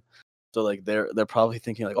the room. So like they're probably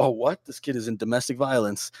thinking like, "Oh, what? This kid is in domestic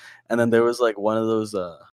violence." And then there was like one of those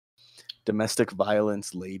domestic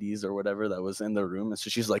violence ladies or whatever that was in the room, and so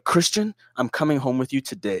she's like, "Christian, I'm coming home with you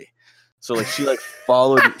today." So like she like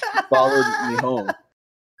followed me home,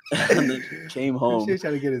 and then she came home, Christian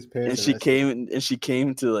trying to get his and parents she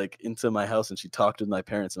came to like into my house, and she talked with my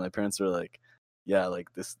parents, and my parents were like, "Yeah,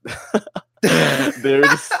 like this." They were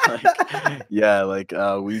just like, "Yeah, like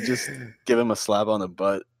we just give him a slap on the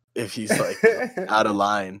butt if he's like out of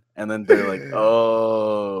line," and then they're like,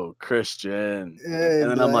 "Oh, Christian," and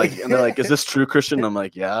And then I'm like, and they're like, "Is this true, Christian?" And I'm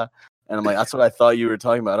like, "Yeah," and I'm like, "That's what I thought you were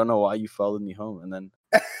talking about. I don't know why you followed me home," and then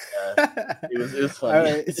it was all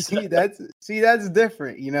funny. right, that's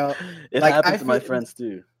different, It like happened I to my feel. friends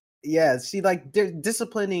too. Yeah, see, like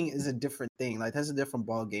disciplining is a different thing. Like that's a different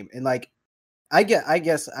ball game. And like I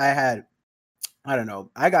guess I don't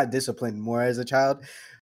know, I got disciplined more as a child.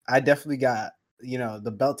 I definitely got,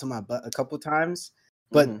 the belt to my butt a couple times,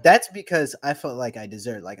 but that's because I felt like I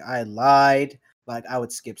deserved. Like I lied, like I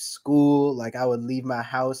would skip school, like I would leave my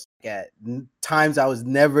house at times I was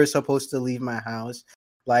never supposed to leave my house.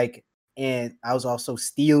 Like, and I was also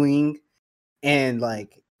stealing, and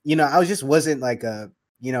like, I was just wasn't like a,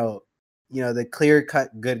 the clear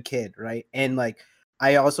cut good kid, right? And like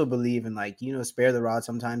I also believe in, like, spare the rod,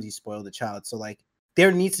 sometimes you spoil the child. So like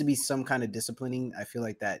there needs to be some kind of disciplining. I feel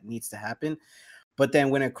like that needs to happen. But then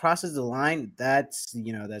when it crosses the line, that's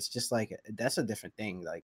just like that's a different thing.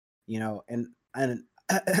 Like, and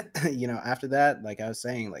after that, like I was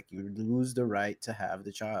saying, like you lose the right to have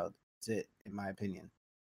the child. That's it, in my opinion.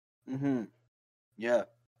 Mm-hmm. Yeah,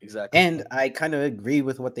 exactly. And I kind of agree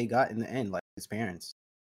with what they got in the end, like his parents.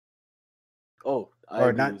 Oh, I Or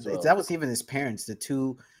agree not, as well. that was even his parents, the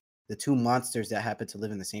two monsters that happened to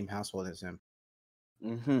live in the same household as him.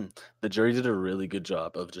 Hmm. The jury did a really good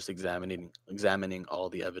job of just examining all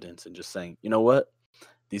the evidence and just saying, you know what?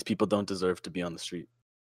 these people don't deserve to be on the street.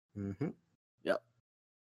 Mm-hmm. Yep.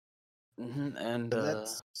 And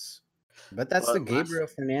But that's the but last, Gabriel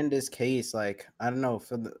Fernandez case. Like, I don't know,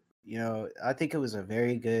 for the I think it was a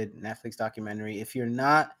very good Netflix documentary. If you're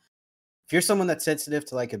someone that's sensitive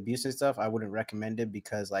to like abuse and stuff, I wouldn't recommend it,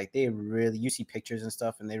 because like you see pictures and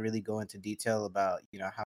stuff and they really go into detail about,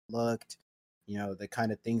 how he looked, the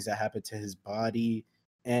kind of things that happened to his body.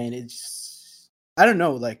 And it's, I don't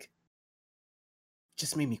know, like,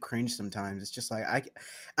 just made me cringe sometimes. It's just like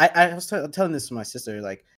I was telling this to my sister,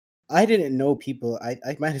 like, I didn't know people.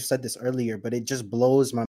 I might have said this earlier, but it just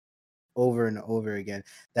blows my over and over again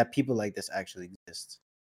that people like this actually exist.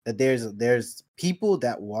 That there's people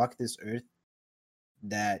that walk this earth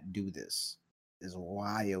that do this. Is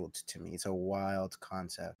wild to me. It's a wild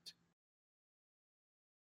concept.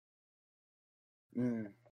 mm,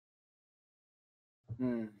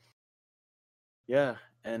 mm, yeah,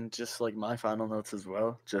 and just like my final notes as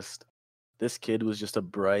well. Just this kid was just a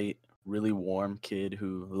bright, really warm kid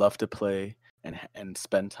who loved to play and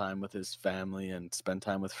spend time with his family and spend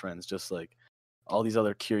time with friends, just like all these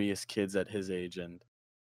other curious kids at his age. And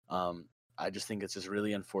um, I just think it's just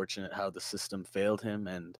really unfortunate how the system failed him.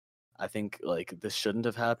 And I think like this shouldn't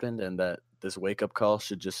have happened, and that this wake up call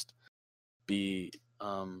should just be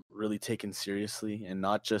really taken seriously, and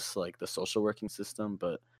not just like the social working system,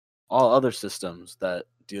 but all other systems that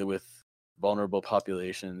deal with vulnerable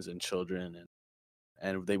populations and children.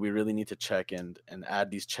 And we really need to check and add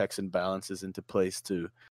these checks and balances into place to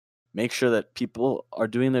make sure that people are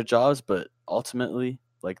doing their jobs, but ultimately,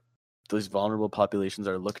 like, those vulnerable populations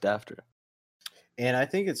are looked after. And I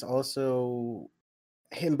think it's also,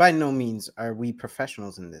 and by no means are we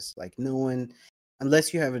professionals in this. Like, no one,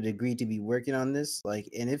 unless you have a degree to be working on this, like,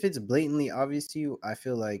 and if it's blatantly obvious to you, I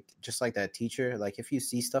feel like just like that teacher, like, if you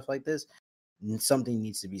see stuff like this, something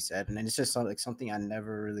needs to be said. And then it's just like something I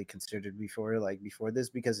never really considered before, like before this,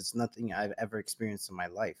 because it's nothing I've ever experienced in my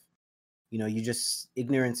life. You just,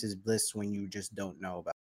 ignorance is bliss when you just don't know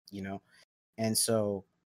about and so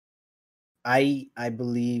I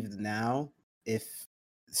believe now, if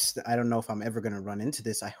I don't know if I'm ever going to run into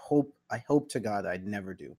this. I hope to God I'd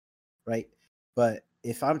never do, right? But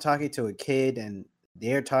if I'm talking to a kid and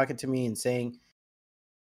they're talking to me and saying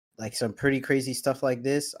like some pretty crazy stuff like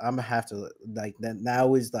this, I'm gonna have to, like, that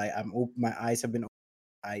now is like my eyes have been,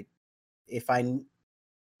 I if I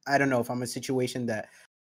don't know, if I'm in a situation that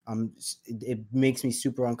it makes me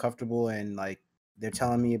super uncomfortable, and like they're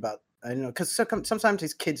telling me about, I don't know, because sometimes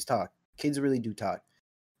these kids really do talk,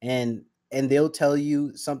 and they'll tell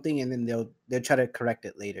you something and then they'll try to correct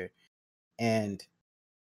it later. And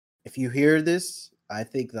if you hear this, I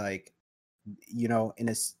think, like, in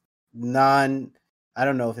a non, I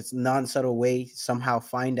don't know if it's non-subtle way, somehow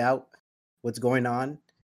find out what's going on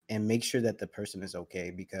and make sure that the person is okay,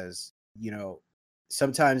 because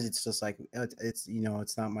sometimes it's just like, it's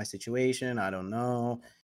not my situation, I don't know,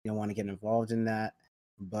 you don't want to get involved in that.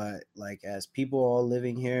 But like, as people all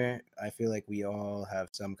living here, I feel like we all have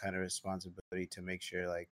some kind of responsibility to make sure,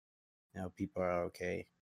 like, people are okay.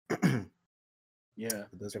 Yeah.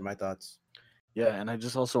 Those are my thoughts. Yeah, and I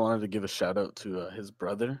just also wanted to give a shout out to his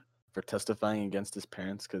brother for testifying against his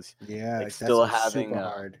parents, because Yeah, like that's still having super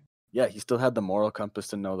hard. yeah, he still had the moral compass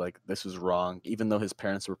to know like this was wrong, even though his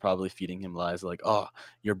parents were probably feeding him lies like, oh,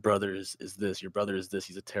 your brother is this, your brother is this,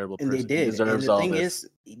 he's a terrible And they person, he did. And deserves the all thing this. is,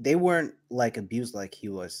 they weren't like abused like he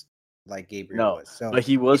was, like Gabriel No, was. So but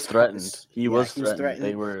he was it's hard. threatened. He Yeah, was he was threatened.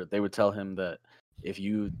 threatened They would tell him that if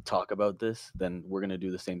you talk about this, then we're gonna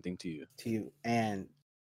do the same thing to you. to you, and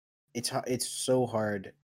it's so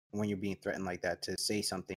hard when you're being threatened like that to say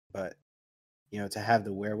something, but to have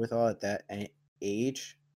the wherewithal at that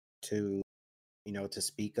age to to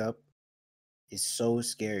speak up is so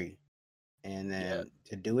scary, and Yeah, then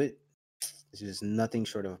to do it is just nothing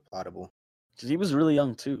short of applaudable. because he was really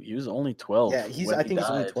young too. He was only 12 Yeah, when I he think he's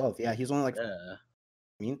only died. 12. Yeah, he's only like, Yeah.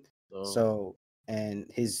 I mean, So so, and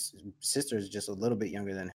his sister is just a little bit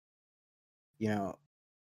younger than him, you know.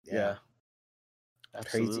 Yeah, yeah,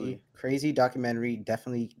 absolutely. crazy documentary.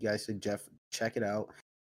 Definitely, you guys should check it out.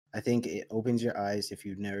 I think it opens your eyes if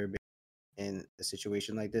you've never been in a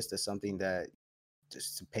situation like this. That's something that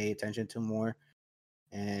just to pay attention to more,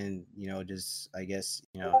 and just, I guess,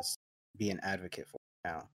 be an advocate for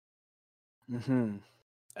now. Hmm.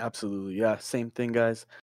 Absolutely. Yeah. Same thing, guys.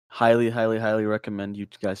 Highly, highly, highly recommend you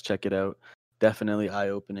guys check it out. Definitely eye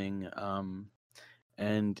opening.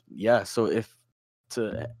 And yeah. So if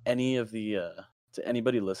to any of the to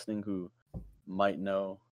anybody listening who might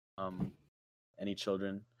know any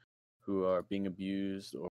children who are being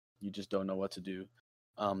abused, or you just don't know what to do,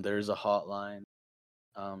 there is a hotline.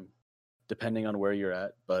 Um, depending on where you're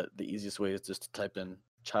at. But the easiest way is just to type in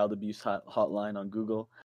child abuse hotline on Google.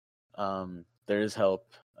 There is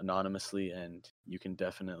help anonymously, and you can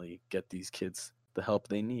definitely get these kids the help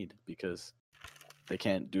they need because they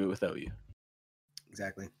can't do it without you.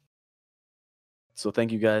 Exactly. So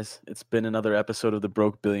thank you guys. It's been another episode of the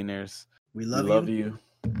Broke Billionaires. We love you.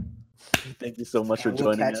 Thank you so much for We'll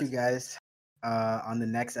joining catch us. you guys on the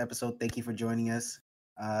next episode. Thank you for joining us.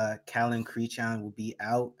 Callan Creechan will be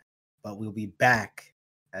out, but we'll be back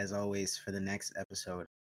as always for the next episode.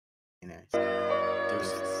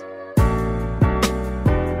 Deuces.